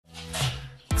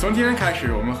从今天开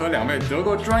始，我们和2位德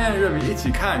国专业乐迷一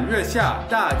起看月下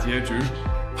大结局。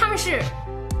他们是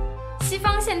西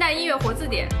方现代音乐活字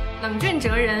典冷峻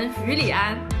哲人于礼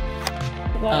安。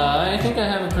I think I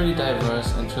have a pretty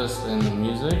diverse interest in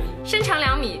music. 身长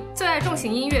2米，最爱重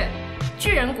型音乐，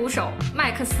巨人鼓手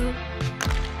麦克斯。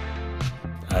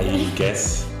I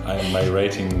guess my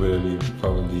rating will be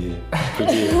probably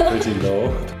pretty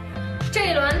low. 这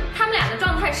一轮他们俩的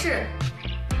状态是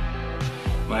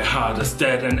My heart is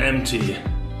dead and empty.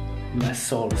 My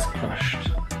soul is crushed.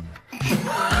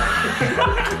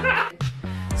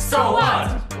 So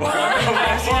what？ 我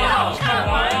要看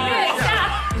完月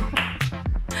下。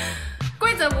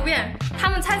规则不变，他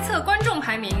们猜测观众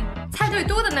排名，猜对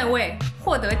多的那位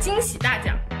获得惊喜大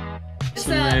奖。It's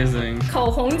amazing. 口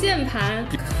红键盘，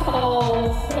口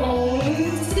红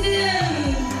键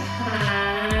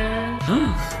盘。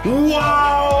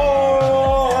哇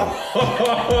哦！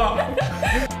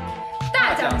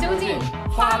大奖究竟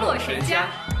花落谁家？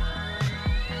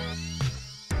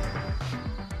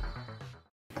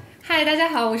嗨，大家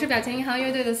好，我是表情银行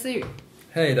乐队的思雨。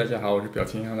嘿，大家好，我是表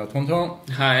情银行的通通。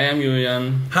 Hi, I'm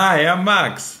Yuyan. Hi, I'm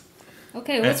Max.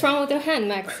 Okay, what's wrong with your hand,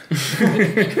 Max?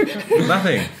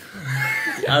 Nothing.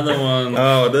 The other one.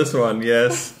 Oh, this one,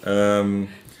 yes.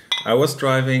 I was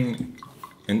driving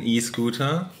an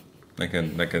e-scooter, like a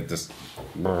just,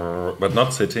 but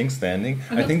not sitting, standing.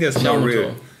 I think there's no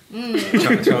real.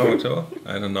 Chao,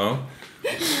 I don't know.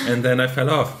 And then I fell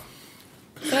off.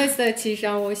 所以是骑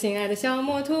上我心爱的小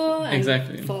摩托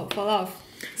Exactly. fall off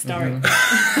story.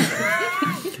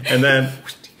 And then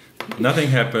nothing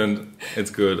happened.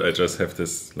 It's good. I just have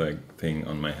this like thing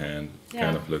on my hand. Yeah.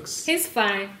 Kind of looks. He's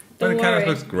fine. But Don't it kind worry. of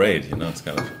looks great, you know. It's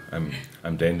kind of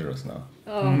I'm dangerous now.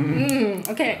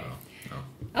 OK.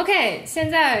 OK. 现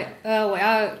在我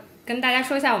要跟大家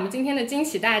说一下我们今天的惊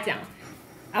喜大奖。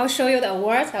I'll show you the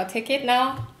awards. I'll take it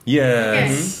now.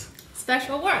 Yes.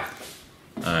 Special award.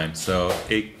 I'm so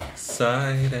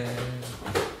excited.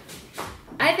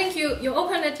 I think you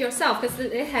open it yourself because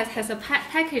it has a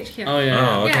package here. Oh yeah.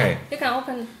 Oh, okay. Yeah, you can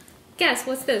open. Guess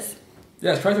what's this?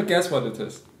 Yeah, try to guess what it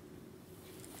is.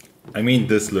 I mean,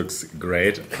 this looks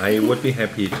great. I would be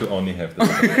happy to only have this.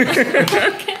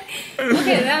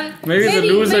 Okay, then Maybe the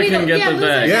loser can get the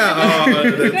bag. Yeah, oh,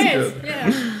 that's Great. good.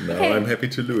 Yeah. No, Okay. I'm happy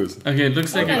to lose. Okay, it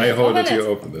looks like Okay. I hold Open it, you it.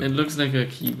 open it it. looks like a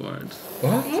keyboard.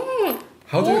 What?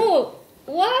 How do you... Oh,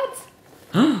 what?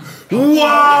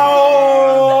 Wow!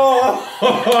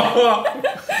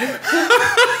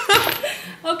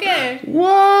 Okay.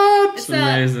 What? It's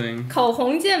Amazing. 口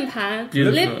红键盘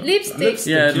Beautiful. lipstick.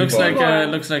 Yeah, it looks like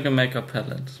Keyboard. a makeup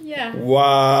palette. Yeah.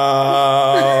 Wow!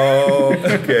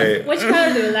 Okay. Which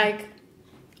color do you like?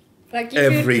 Like if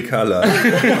Every color.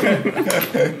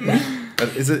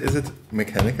 But is it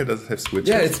mechanical? Does it have switches?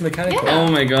 Yeah, it's mechanical. Yeah. Oh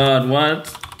my god, what?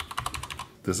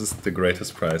 This is the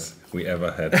greatest prize we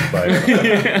ever had by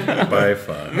far. By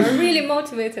far. I'm really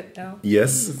motivated now.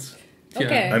 Yes.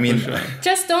 Okay. Yeah, I mean, for sure.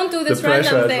 Just don't do this The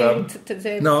pressure random is thing up.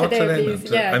 today, No, today today please.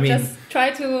 not. Yeah, I mean, just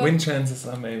try to. win chances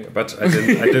are maybe, but I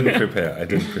didn't prepare. I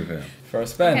didn't prepare.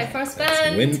 First spin. Okay, first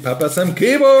band. Win Papa some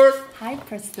keyboard.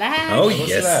 Hyper slash. Oh What's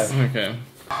yes. that? Okay.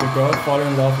 The girl fall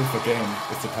in love with the game.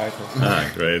 It's the title. Ah,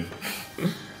 great.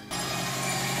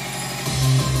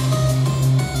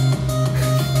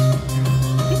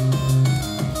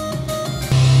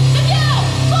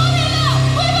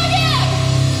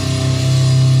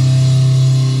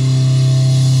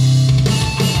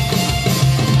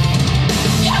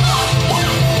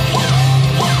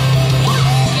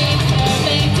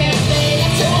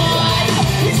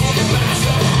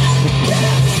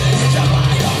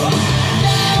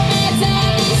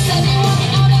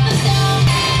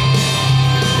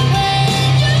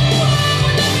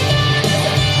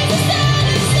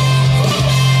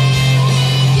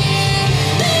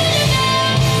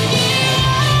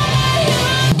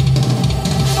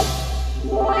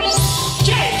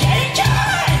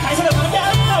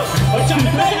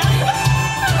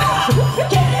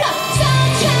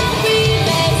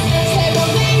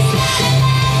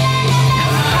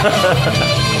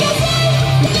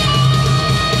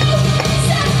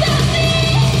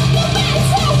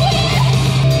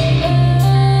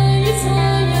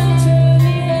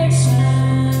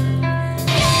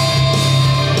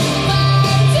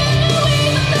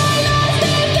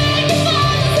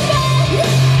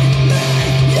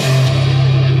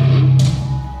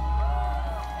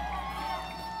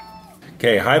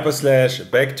 Okay, hyper slash,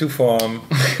 back to form.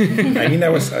 I mean, I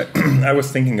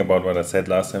was thinking about what I said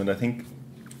last time, and I think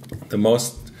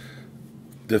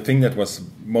the thing that was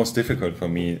most difficult for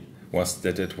me was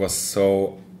that it was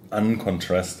so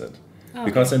uncontrasted. Okay.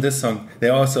 Because in this song,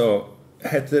 there are also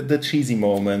had the cheesy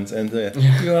moments and the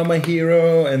you are my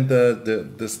hero and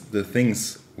the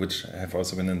things which have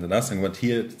also been in the last song, but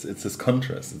here it's this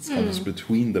contrast. It's contrast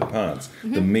between the parts,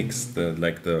 the mix,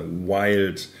 the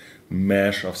wild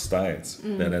mash of styles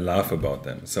that I love about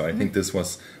them. So I think this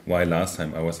was why last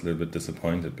time I was a little bit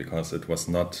disappointed, because it was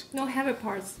not No heavy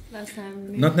parts last time.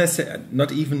 Maybe. not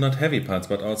necessarily not heavy parts,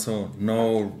 but also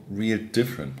no real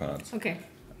different parts. Okay.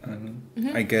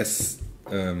 I guess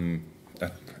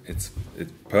it's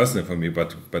personal for me,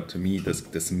 but to me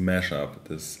this mashup,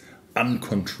 this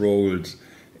uncontrolled,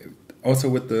 also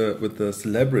with the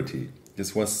celebrity,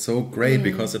 this was so great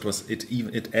because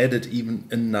it added even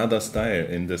another style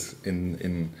in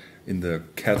the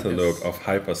catalog of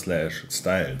Hyper Slash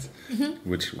styles,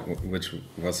 which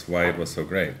was why it was so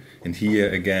great. And here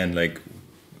again, like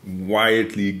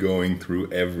wildly going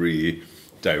through every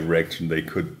direction they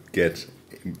could get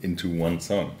into one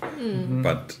song,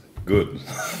 but good,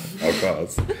 of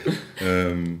course.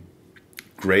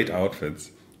 Great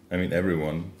outfits. I mean,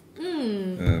 everyone.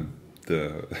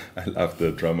 I love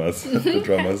the drummers. The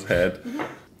drummers' head.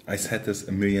 I said this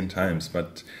a million times,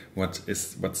 but what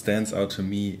stands out to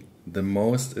me the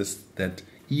most is that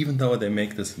even though they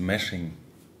make this meshing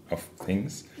of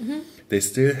things, they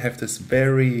still have this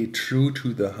very true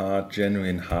to the heart,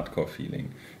 genuine hardcore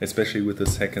feeling. Especially with the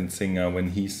second singer when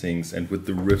he sings and with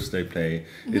the riffs they play.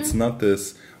 It's not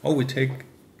this, we take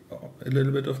a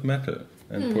little bit of metal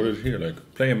and put it here,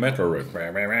 like play a metal riff.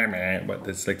 But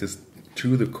it's like this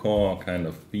to the core kind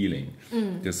of feeling.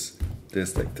 There's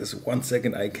like this 1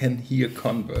 second I can hear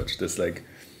Converge. This like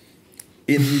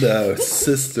in the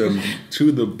system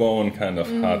to the bone kind of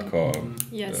hardcore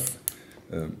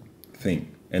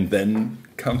thing. And then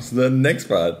comes the next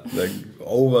part, like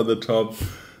over the top,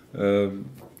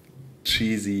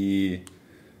 cheesy,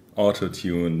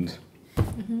 auto-tuned,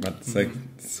 but it's like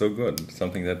so good.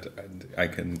 Something that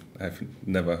I've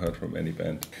never heard from any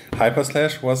band. Hyper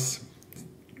Slash was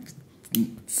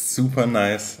super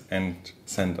nice and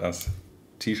sent us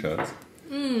t-shirts.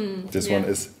 This one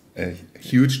is a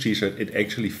huge t-shirt. It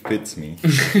actually fits me.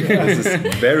 This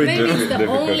is very Maybe it's the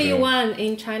difficult. only one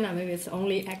in China. Maybe it's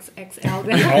only XXL.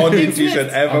 The only t-shirt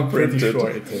ever Pretty printed. sure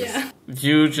it is. Yeah.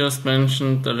 You just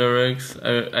mentioned the lyrics.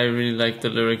 I really like the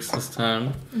lyrics this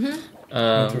time.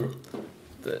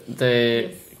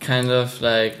 They kind of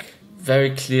like very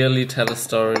clearly tell a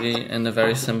story in a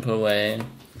very simple way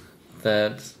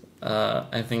that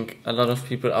I think a lot of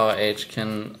people our age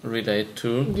can relate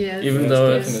to. Yes. Even Yes,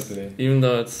 though definitely. even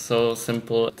though it's so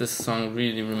simple, this song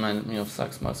really reminded me of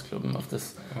Saxmarsklubben, of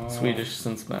this Swedish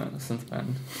synth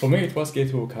band. For me, it was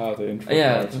G2K, the intro.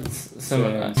 Yeah, part. it's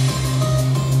similar.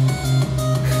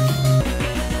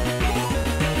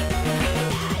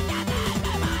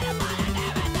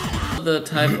 The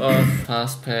type of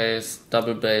fast-paced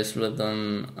double bass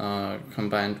rhythm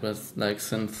combined with like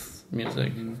synth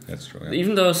music. That's true. Yeah.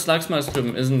 Even though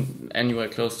Slagsmarsklubben isn't anywhere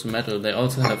close to metal, they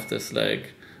also have this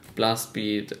like blast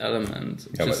beat element.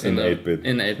 Yeah, but in 8-bit.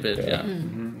 In 8-bit, yeah.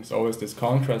 There's always this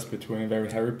contrast between a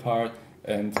very heavy part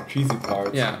and cheesy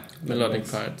parts. Yeah, that melodic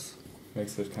parts.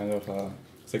 Makes it kind of a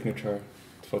signature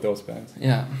for those bands.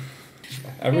 Yeah.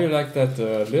 I really like that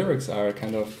the lyrics are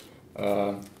kind of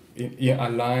in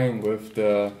align with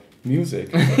the music.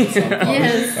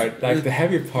 Yes. Like the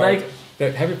heavy part. Like- The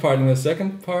heavy part in the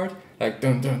second part, like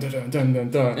dun dun dun dun dun dun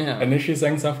dun, Yeah. and then she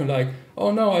sang something like,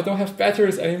 "Oh no, I don't have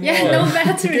batteries anymore. Yeah, no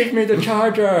battery. Give me the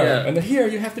charger." Yeah. And then, here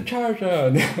you have the charger,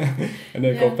 and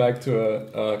then go back to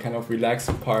a kind of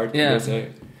relaxed part. Yeah. Where they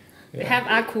Have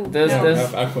Aku. There's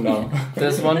have Aku now.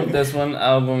 there's one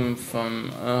album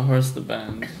from Horst the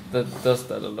band that does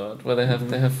that a lot, where they have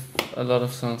a lot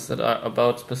of songs that are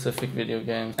about specific video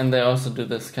games, and they also do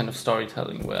this kind of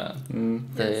storytelling where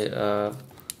they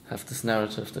have this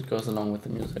narrative that goes along with the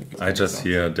music. I just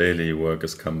hear daily work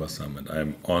is cumbersome and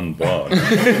I'm on board. Next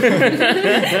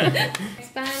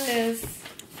band is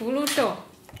Fulu Show.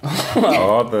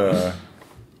 All the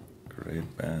great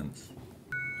bands.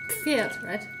 Fiat,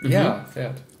 right? Yeah,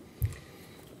 fair.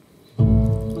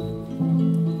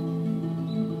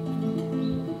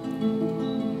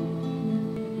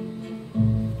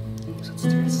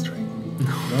 Steel string.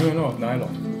 No,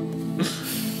 nylon.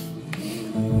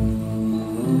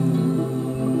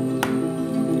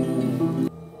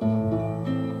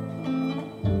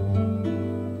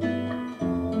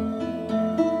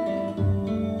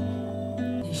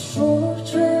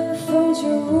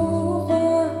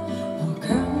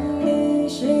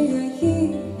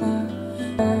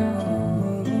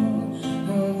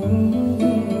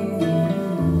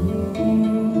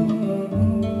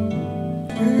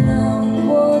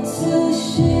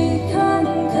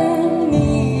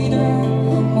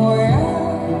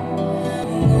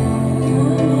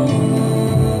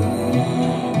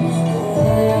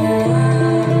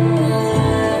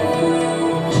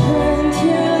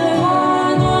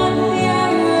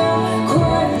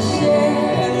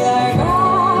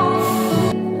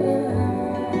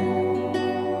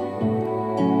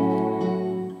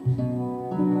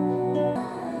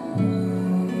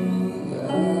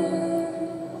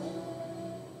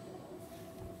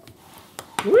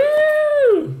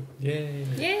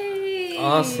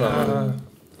 Awesome.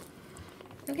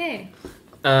 Okay.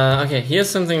 Okay, here's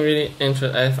something really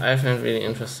I find really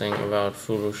interesting about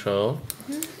Fulu Show.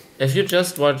 If you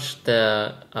just watch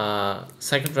their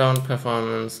second round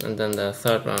performance and then their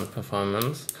third round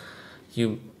performance,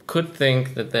 you could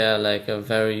think that they are like a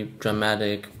very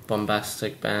dramatic,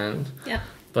 bombastic band. Yeah.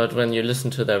 But when you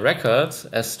listen to their records,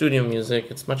 as studio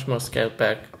music, it's much more scaled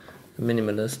back,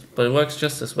 minimalist, but it works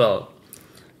just as well.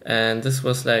 And this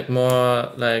was like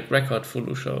more like record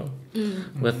Fulu Show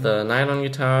with the nylon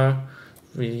guitar.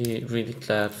 Really, really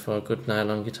glad for a good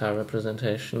nylon guitar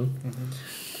representation.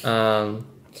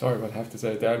 Sorry, but I have to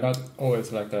say, they're not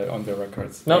always like that on their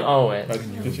records. Not always. But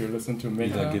did you listen to me?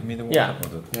 Give me the one. Yeah.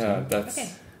 Yeah, that's... Okay.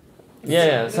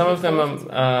 Yeah, some of them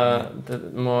are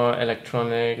more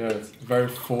electronic. Yeah, it's very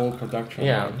full production.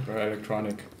 Yeah. Like, very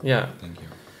electronic. Yeah. Thank you.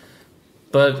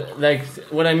 But like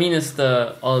what I mean is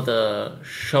all the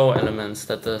show elements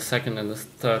that the second and the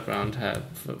third round had.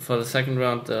 For the second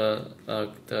round,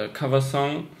 the cover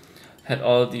song had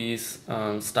all these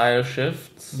style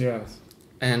shifts. Yes.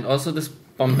 And also this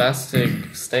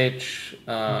bombastic stage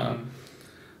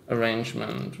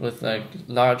arrangement with like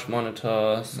large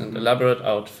monitors and elaborate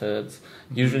outfits.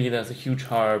 Usually there's a huge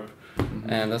harp,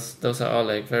 and those are all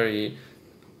like very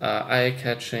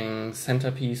eye-catching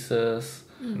centerpieces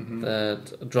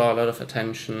that draw a lot of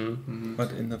attention.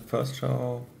 But in the first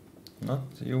show, not,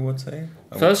 you would say?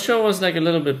 First show was like a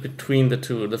little bit between the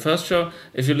two. The first show,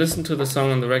 if you listen to the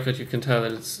song on the record, you can tell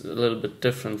that it's a little bit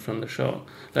different from the show.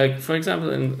 Like, for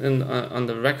example, on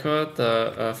the record,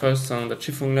 the first song, the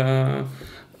Chifungla,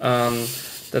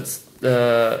 that's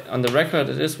on the record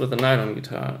it is with a nylon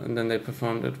guitar, and then they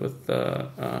performed it with the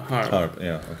harp. Harp,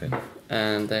 yeah, okay.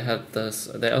 And they had this.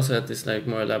 They also had these like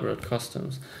more elaborate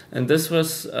costumes, and this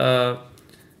was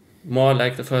more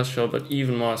like the first show, but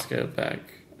even more scaled back,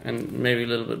 and maybe a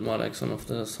little bit more like some of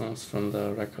the songs from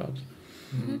the record.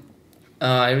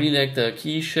 I really like the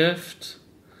key shift.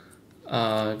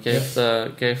 Gave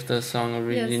the song a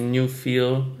really new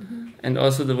feel, and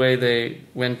also the way they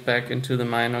went back into the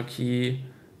minor key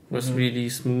was really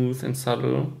smooth and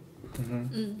subtle.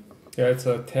 Yeah, it's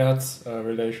a terz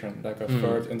relation, like a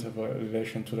third interval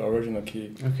relation to the original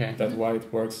key. Okay. That's why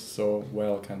it works so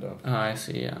well, kind of. Oh, I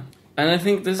see, yeah. And I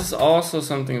think this is also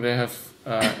something they have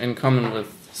in common with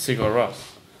Sigur Rós.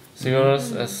 Sigur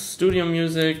Rós as studio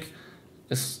music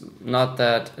is not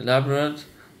that elaborate,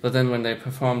 but then when they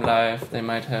perform live, they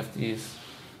might have these,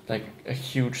 like a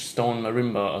huge stone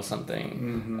marimba or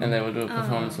something, and they will do a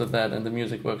performance with that, and the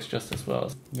music works just as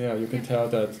well. Yeah, you can tell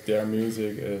that their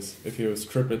music is, if you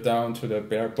strip it down to the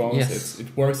bare bones,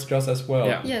 it works just as well.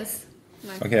 Yeah. Yes.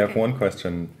 Like, Okay, I have one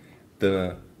question.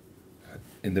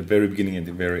 In the very beginning and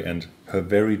the very end, her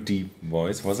very deep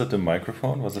voice, was it the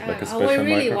microphone? Was it like a special microphone? I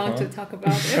really want to talk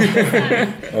about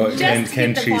it. Or Just can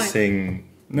hit the she point. sing?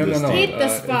 No. Hit the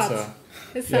spot.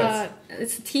 It's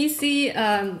a TC.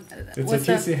 It's a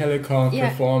TC Helicon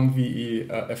perform VE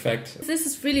effect. This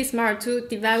is really smart to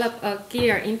develop a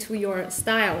gear into your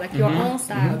style, like your own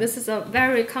style. This is a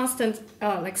very constant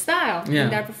style in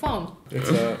their perform. It's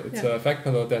a effect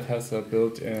pedal that has a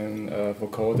built-in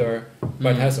vocoder,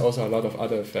 but has also a lot of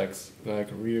other effects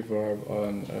like reverb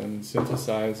and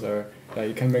synthesizer.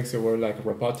 You can make the word like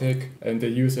robotic, and they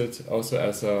use it also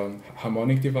as a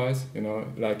harmonic device. You know,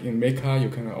 like in Mecha, you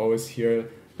can always hear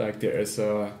like there is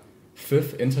a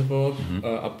fifth interval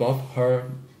above her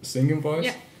singing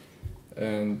voice,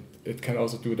 and it can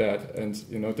also do that. And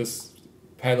you know, this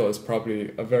pedal is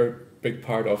probably a very big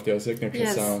part of their signature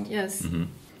sound. Yes.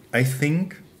 I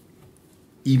think,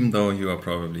 even though you are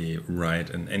probably right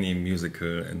in any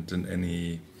musical and in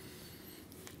any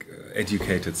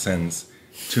educated sense,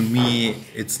 to me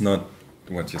it's not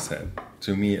what you said.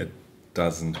 To me it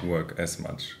doesn't work as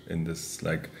much in this,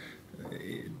 like,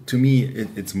 to me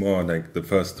it's more like the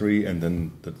first three and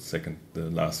then the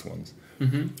last ones.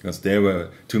 Because they were,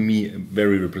 to me,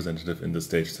 very representative in the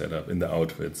stage setup, in the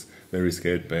outfits, very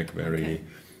scaled back, very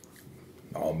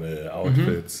normal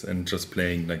outfits, and just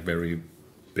playing like very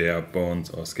bare bones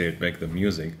or scaled back the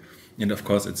music. And of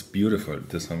course it's beautiful.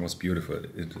 This song was beautiful.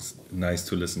 It is nice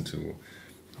to listen to.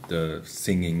 The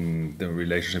singing, the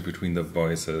relationship between the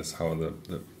voices, how the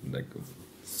like,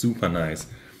 super nice.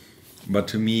 But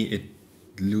to me it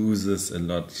loses a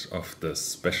lot of the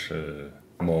special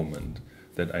moment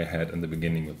that I had in the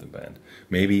beginning with the band.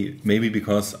 Maybe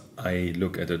because I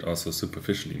look at it also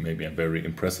superficially. Maybe I'm very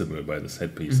impressible by the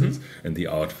set pieces and the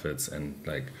outfits, and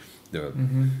like the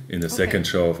in the second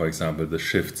show, for example, the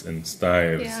shifts in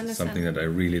styles, something that I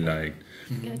really liked.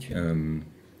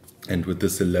 and with the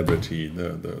celebrity,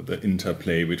 the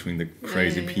interplay between the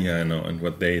crazy piano and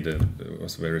what they did, it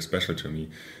was very special to me.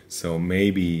 So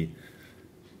maybe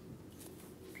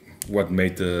what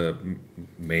makes the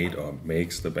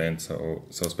band so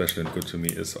special and good to me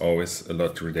is always a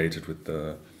lot related with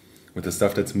the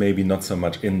stuff that's maybe not so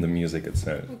much in the music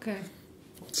itself. Okay.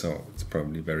 So it's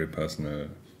probably very personal.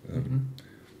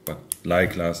 But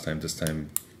like last time, this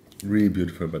time really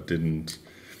beautiful, but didn't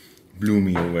blew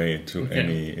me away to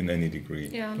in any degree.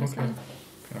 Yeah, I understand.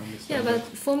 Yeah, but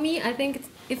for me, I think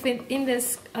if in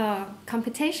this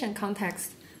competition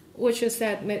context, what you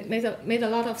said made a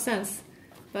lot of sense.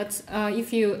 But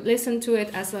if you listen to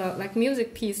it as a like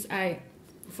music piece,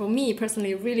 for me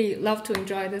personally, really love to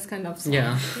enjoy this kind of song.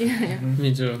 Yeah,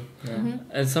 me too. Yeah.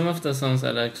 And some of the songs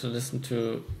I like to listen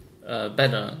to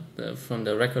better from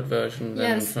the record version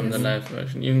than from the live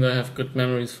version. Even though I have good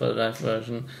memories for the live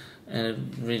version, and it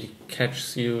really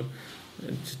catches you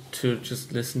to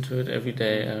just listen to it every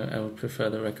day, I would prefer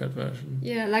the record version.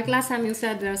 Yeah, like last time you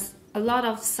said, there's a lot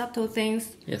of subtle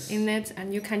things Yes. in it,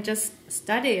 and you can just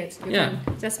study it. You Yeah.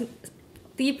 can just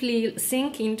deeply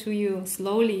sink into you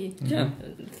slowly. Yeah.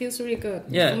 It feels really good.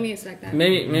 Yeah. For me, it's like that.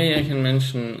 Maybe I can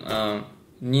mention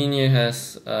Nini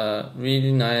has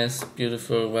really nice,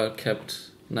 beautiful, well-kept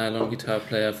nylon guitar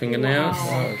player fingernails.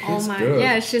 Wow. Wow, she's my, good.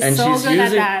 yeah, she's And so she's good at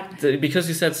using, that. because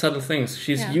you said subtle things,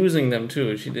 she's Yeah. using them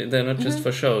too. They're not just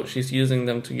for show. She's using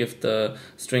them to give the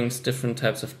strings different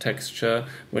types of texture.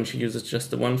 When she uses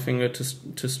just the one finger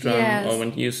to strum, Yes. or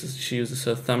when she uses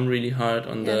her thumb really hard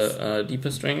on the deeper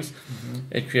strings,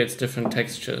 it creates different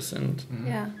textures. And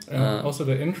Yeah. And also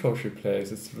the intro she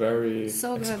plays, it's very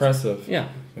So good. expressive. yeah,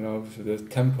 You know, the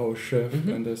tempo shift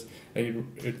and this.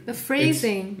 The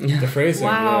phrasing. The phrasing,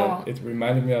 Wow. yeah, it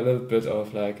reminded me a little bit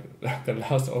of like the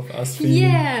Last of Us theme.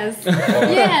 Yes.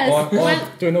 Yes. Or When-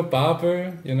 do you know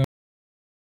Barber? You know.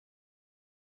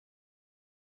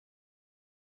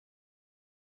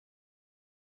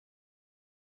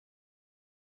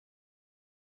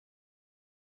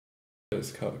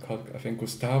 It's called I think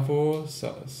Gustavo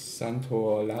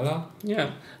Santaolalla.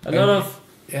 yeah. And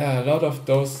a lot of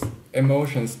those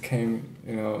emotions came,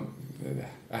 you know,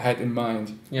 I had in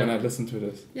mind when I listened to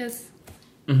this. Yes.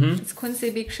 Mm-hmm. It's Quincy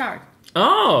Big Shark.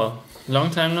 Oh,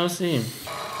 long time no see.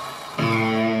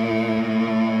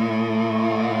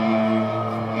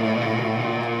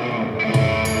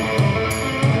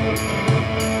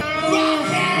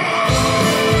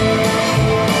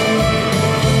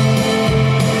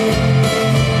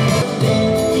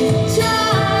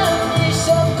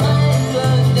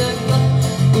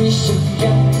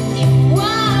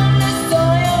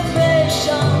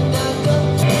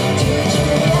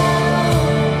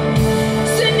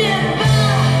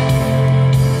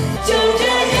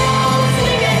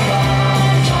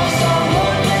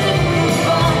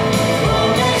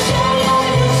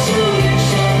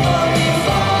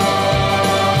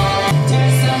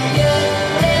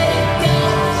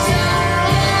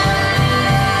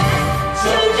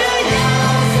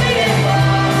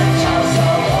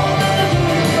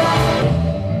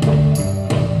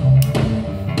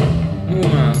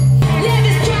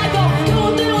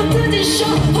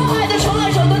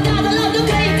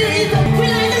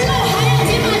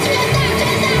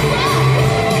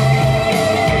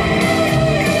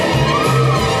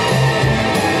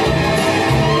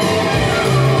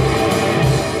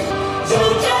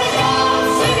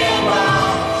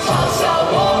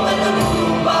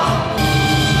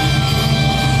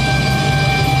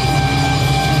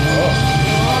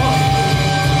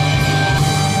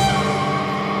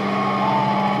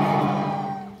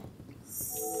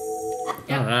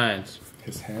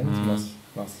 His hands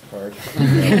must hurt.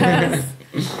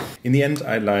 In the end,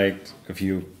 I liked a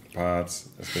few parts,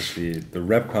 especially the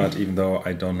rap part, even though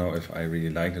I don't know if I really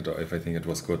liked it or if I think it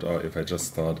was good or if I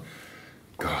just thought,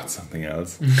 God, something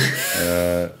else.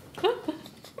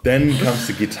 Then comes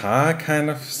the guitar kind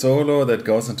of solo that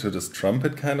goes into this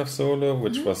trumpet kind of solo,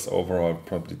 which was overall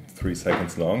probably 3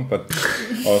 seconds long, but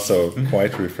also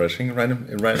quite refreshing.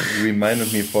 It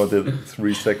reminded me for the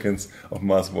 3 seconds of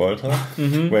Mars Volta,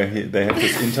 where they have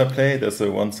this interplay. There's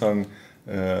one song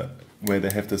where they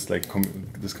have this like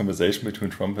this conversation between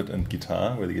trumpet and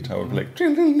guitar, where the guitar would be like,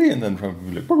 and then trumpet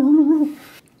would be like.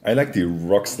 I like the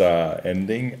rockstar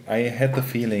ending. I had the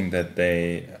feeling that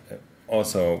they.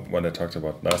 Also, what I talked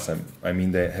about last time, I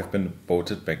mean, they have been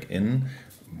voted back in,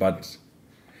 but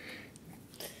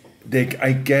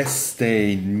I guess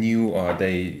they knew or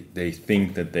they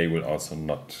think that they will also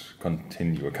not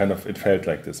continue. It felt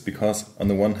like this, because on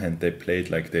the one hand, they played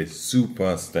like the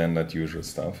super standard usual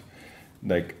stuff.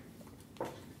 Like,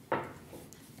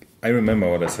 I remember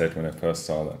what I said when I first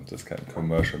saw them. This kind of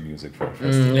commercial music for a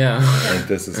festival. And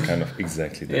this is kind of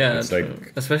exactly that. Yeah, it's true.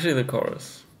 like, especially the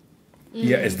chorus.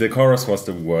 Yeah, the chorus was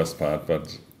the worst part,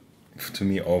 but to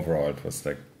me overall it was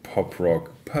like pop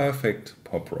rock, perfect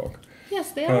pop rock.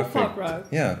 Yes, they are pop rock.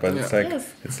 Yeah, but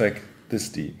Yes. it's like this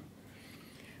deep.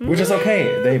 Which is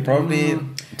okay. They probably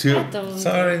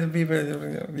sorry the people,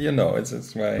 you know, it's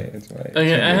why.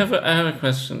 Okay, I have a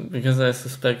question because I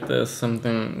suspect there's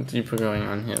something deeper going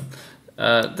on here.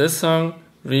 This song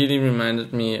really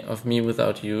reminded me of Me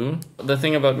Without You. The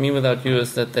thing about Me Without You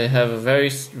is that they have a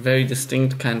very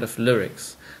distinct kind of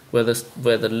lyrics, where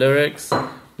the lyrics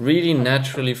really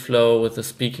naturally flow with the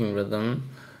speaking rhythm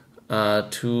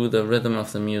to the rhythm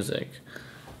of the music.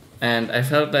 And I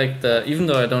felt like even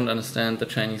though I don't understand the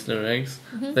Chinese lyrics,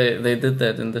 they did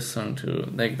that in this song too.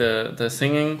 Like the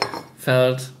singing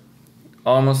felt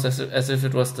almost as if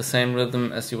it was the same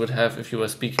rhythm as you would have if you were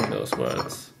speaking those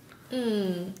words.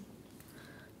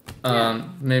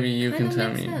 Maybe you can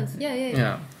tell me. Sense.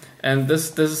 Yeah. And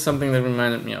this is something that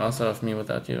reminded me also of Me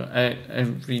Without You. I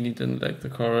really didn't like the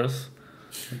chorus.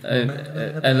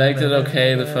 I liked it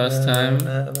okay the first time,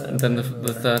 and then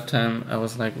the third time I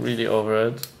was like really over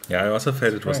it. Yeah, I also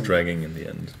felt it was dragging in the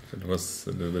end. It was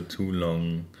a little bit too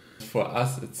long. For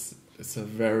us, it's a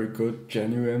very good,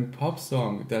 genuine pop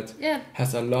song that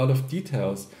has a lot of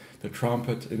details. The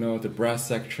trumpet, the brass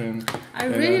section. I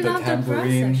really love the brass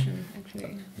section,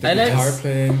 actually. The guitar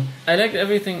playing. I liked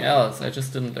everything else. I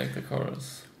just didn't like the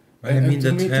chorus. I mean,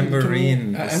 the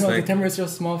tambourine. I know the tambourine is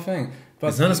just a small thing. But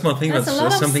it's not a small thing, but it's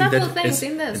just something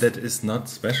that is not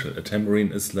special. A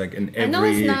tambourine is like in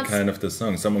every kind of the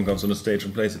song. Someone comes on the stage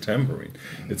and plays a tambourine.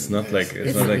 It's not like you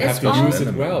have to use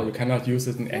it well. You cannot use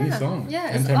it in any song.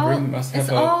 Yeah, it's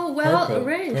all well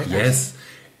arranged. Yes,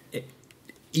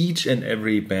 each and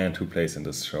every band who plays in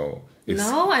this show is.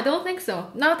 No, I don't think so.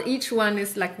 Not each one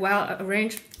is like well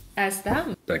arranged as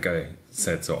them. Like I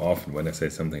said so often, when I say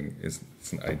something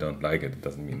I don't like it, it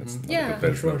doesn't mean it's not good, but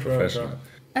it's not professional. Sure.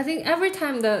 I think every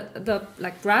time the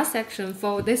like brass section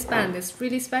for this band is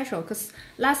really special, because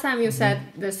last time you said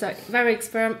there's a very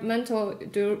experimental.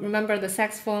 Do you remember the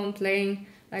saxophone playing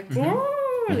like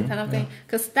kind of thing?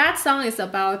 Because that song is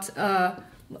about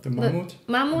the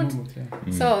mammoth.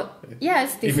 So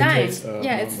it's designed.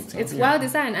 It's well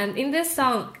designed, and in this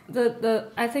song,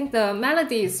 I think the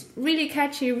melody is really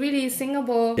catchy, really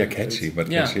singable. Yeah, catchy, but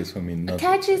catchy is for me not.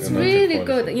 Catchy is really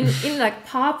good in like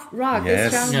pop rock.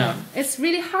 Yes. This genre. It's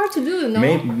really hard to do.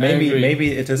 No,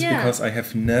 maybe it is because I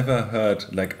have never heard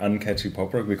like uncatchy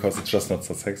pop rock, because it's just not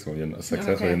successful.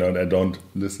 And I don't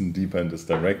listen deeper in this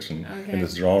direction in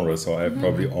this genre, so I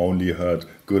probably only heard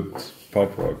good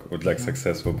pop rock with like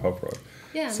successful pop rock.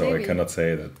 So maybe. I cannot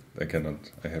say that I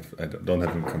don't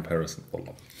have a comparison.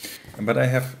 But I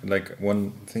have like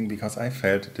one thing, because I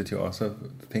felt, did you also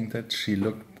think that she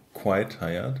looked quite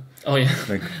tired? Oh yeah,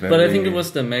 but I think it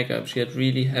was the makeup. She had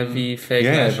really heavy fake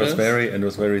lashes. it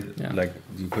was very like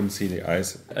you couldn't see the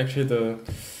eyes. Actually,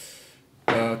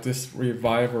 this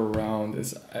revival round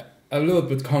is a little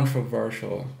bit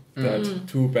controversial. That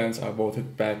two bands are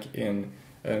voted back in,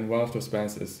 and one of those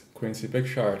bands is Quincy Big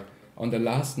Shark. On the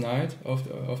last night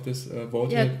of this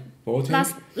voting,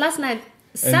 last night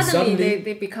suddenly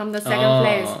they become the second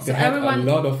place. So they had a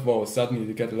lot of votes. Suddenly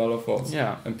they get a lot of votes.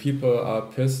 Yeah, and people are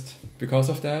pissed because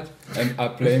of that and are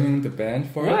blaming the band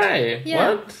for it. Why?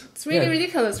 Yeah. What? It's really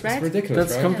ridiculous, right? It's ridiculous.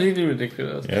 That's completely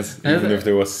ridiculous. Yes, even if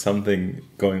there was something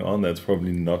going on, that's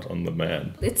probably not on the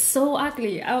band. It's so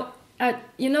ugly.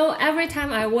 Every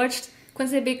time I watched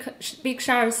Quincy Big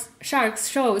Shark's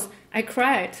shows, I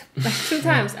cried like 2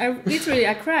 times. I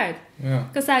cried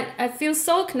because I feel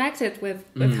so connected with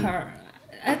her.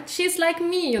 She's like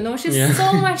me, She's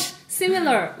so much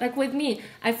similar, like with me.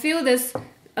 I feel this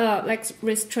like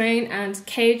restrained and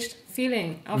caged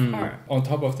feeling of her. On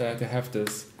top of that, they have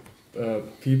this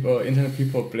internet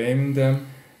people blaming them.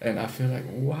 And I feel like,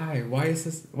 why is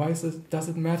this? Does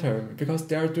it matter? Because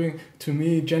they are doing, to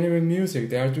me, genuine music.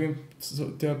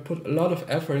 They put a lot of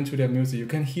effort into their music. You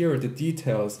can hear the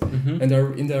details and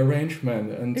they're in the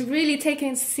arrangement, and they're really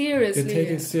taken seriously. They take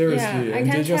it seriously,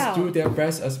 and they just do their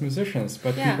best as musicians.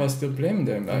 But people still blame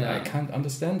them. I can't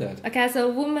understand that. Like as a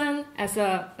woman,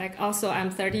 also I'm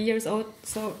 30 years old,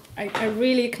 so I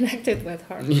really connected with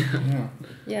her.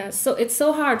 So it's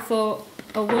so hard for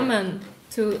a woman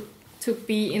to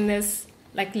be in this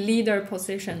like leader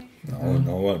position.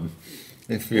 No one.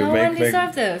 If you no make one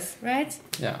deserves this, right?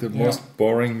 Yeah. The most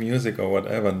boring music or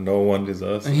whatever, no one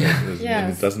deserves it.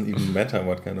 And it doesn't even matter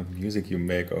what kind of music you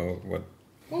make or what.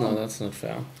 No, that's not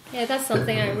fair. Yeah, that's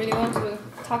something I really want to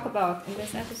talk about in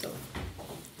this episode.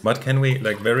 But can we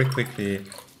like very quickly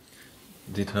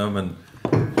determine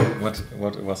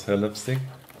what was her lipstick.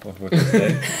 What would you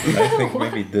say? I think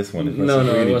maybe this one. It was No,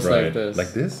 really it was bright. like this.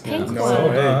 Like this? Pink No,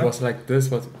 one. it was like this,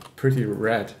 was pretty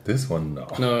red. This one, no.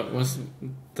 No, it was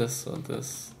this or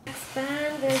this.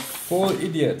 Band is Full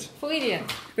idiot. Full Idiot.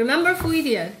 Remember Full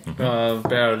Idiot?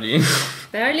 Barely.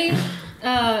 Barely.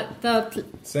 The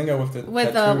Singer with the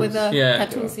with tattoos. the Yeah.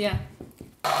 tattoos. Yeah.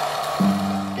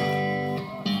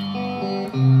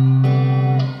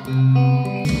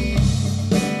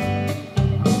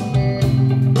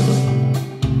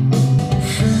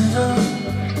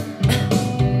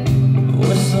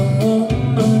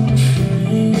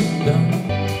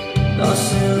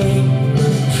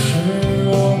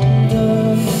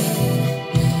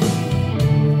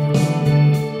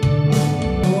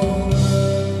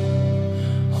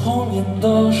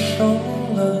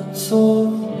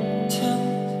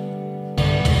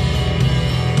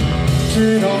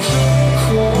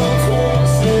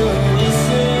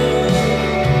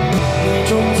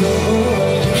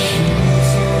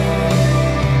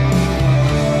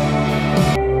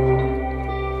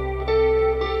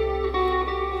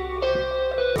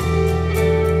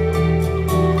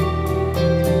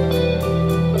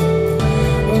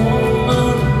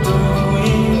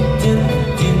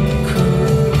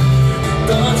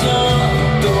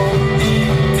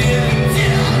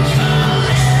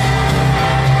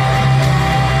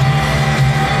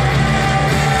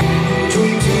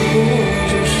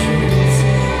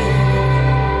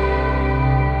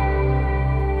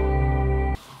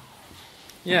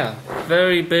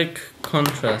 very big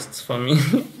contrasts for me.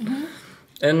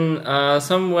 In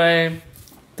some way,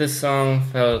 this song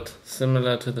felt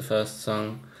similar to the first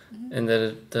song, in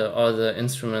that all the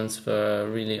instruments were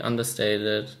really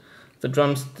understated. The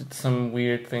drums did some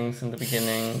weird things in the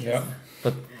beginning, Yeah.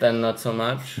 but then not so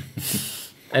much.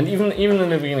 And even in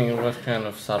the beginning, it was kind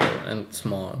of subtle and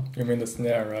small. You mean the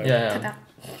snare, right? Yeah.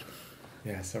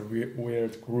 Yeah, it's a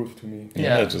weird groove to me.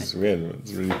 Yeah. It's just weird.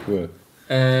 It's really cool. You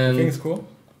think And it's cool?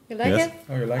 You like Yes. it?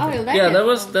 Oh, you like Oh, it? you like yeah, it?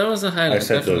 that was a I highlight.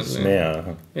 said the definitely.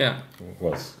 snare Yeah.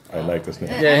 was. I like the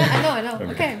snare. Yeah. I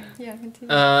know. Okay. Yeah,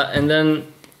 continue. And then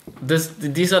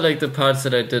these are like the parts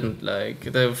that I didn't like.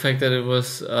 The fact that it was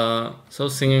so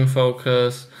singing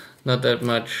focused, not that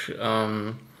much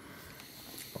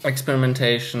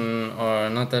experimentation, or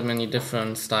not that many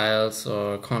different styles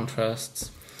or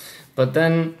contrasts. But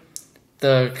then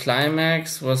the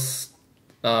climax was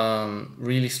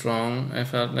really strong. I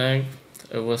felt like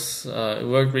it was it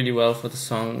worked really well for the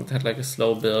song. It had like a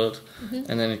slow build,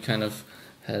 and then it kind of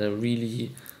had a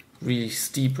really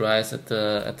steep rise at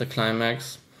the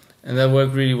climax, and that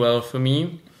worked really well for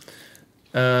me.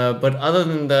 But other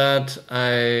than that,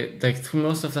 I like through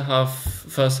most of the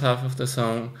first half of the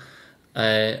song,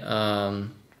 I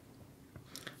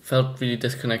felt really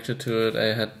disconnected to it.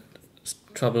 I had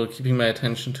trouble keeping my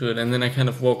attention to it, and then I kind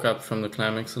of woke up from the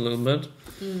climax a little bit.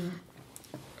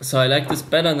 So I like this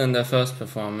better than their first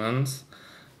performance.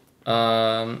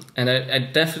 And I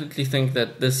definitely think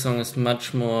that this song is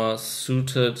much more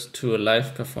suited to a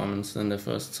live performance than the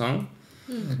first song.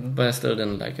 But I still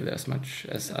didn't like it as much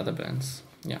as other bands.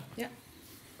 Yeah.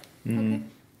 Okay.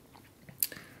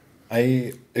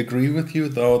 I agree with you,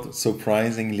 though.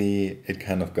 Surprisingly, it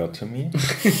kind of got to me.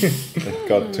 It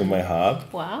got to my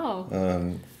heart. Wow.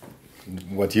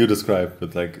 What you described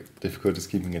with like difficulties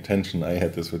keeping attention, I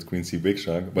had this with Queen C Big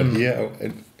Shark, but here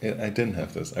I didn't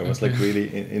have this. I was like really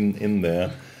in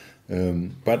there.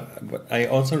 But I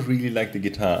also really like the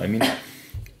guitar. I mean,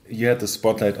 you had the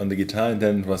spotlight on the guitar, and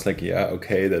then it was like, yeah,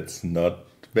 okay, that's not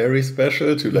very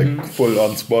special to like full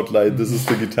on spotlight. This is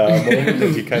the guitar moment,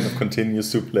 and he kind of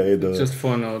continues to play the Just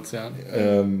 4 notes, yeah.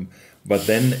 but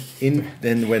then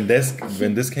when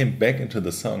this came back into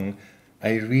the song,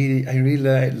 I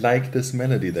really like this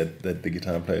melody that the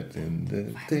guitar played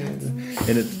and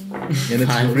it's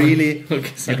really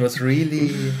it was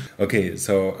really okay.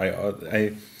 So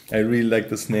I really like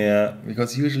the snare,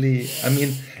 because usually, I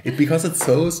mean, because it's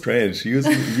so strange.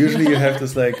 Usually you have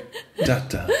this like da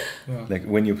da, like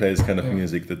when you play this kind of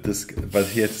music, but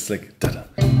here it's like da da.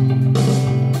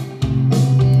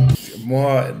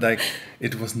 More like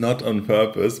it was not on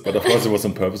purpose, but of course it was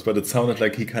on purpose. But it sounded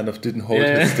like he kind of didn't hold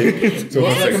his stick. So It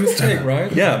was like a mistake,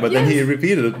 right? yeah, but then he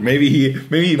repeated it. Maybe he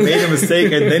made a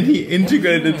mistake and then he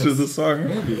integrated it to the song.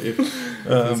 Maybe if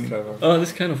it's clever. Oh,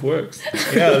 this kind of works.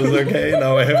 Yeah, it's okay.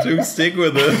 Now I have to stick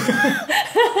with it.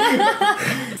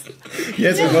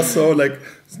 Yes, it was so like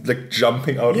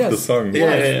jumping out of the song.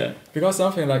 Yeah. Because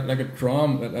something like a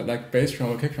drum, like bass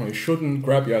drum or kick drum, it shouldn't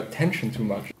grab your attention too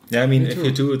much. Yeah, I mean, Me if too.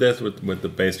 you do that with the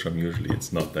bass drum, usually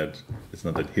it's not that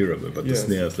hearable. But the Yes.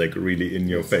 snare is like really in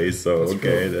your face. So That's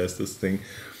okay, true. there's this thing.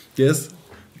 Yes,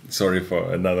 sorry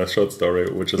for another short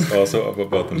story, which is also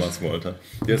about the Mars Volta.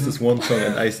 There's this one song,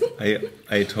 and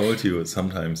I told you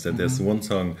sometimes that there's one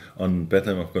song on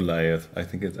Bethlehem of Goliath. I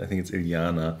think it's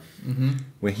Iliana,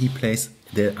 where he plays.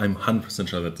 I'm 100%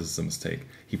 sure that this is a mistake.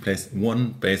 He plays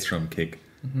one bass drum kick,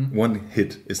 one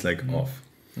hit is like off,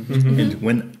 and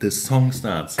when the song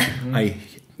starts, I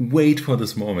wait for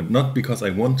this moment, not because I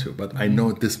want to, but I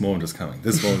know this moment is coming.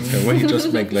 This moment is coming. Where he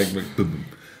just make like boom,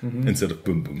 boom instead of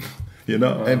boom, boom. You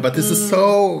know, but this is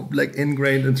so like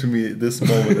ingrained into me. This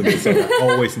moment in the song, I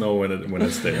always know when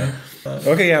it's there.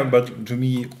 Okay, yeah, but to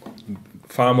me,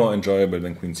 far more enjoyable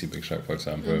than Queen's Big Shark, for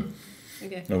example.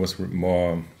 Okay. I was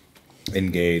more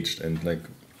engaged and like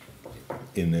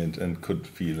in it and could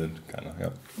feel it, kind of.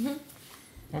 Yeah.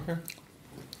 Okay.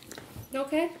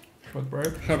 Okay. Short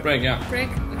break. Short break, yeah. Break.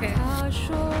 Okay.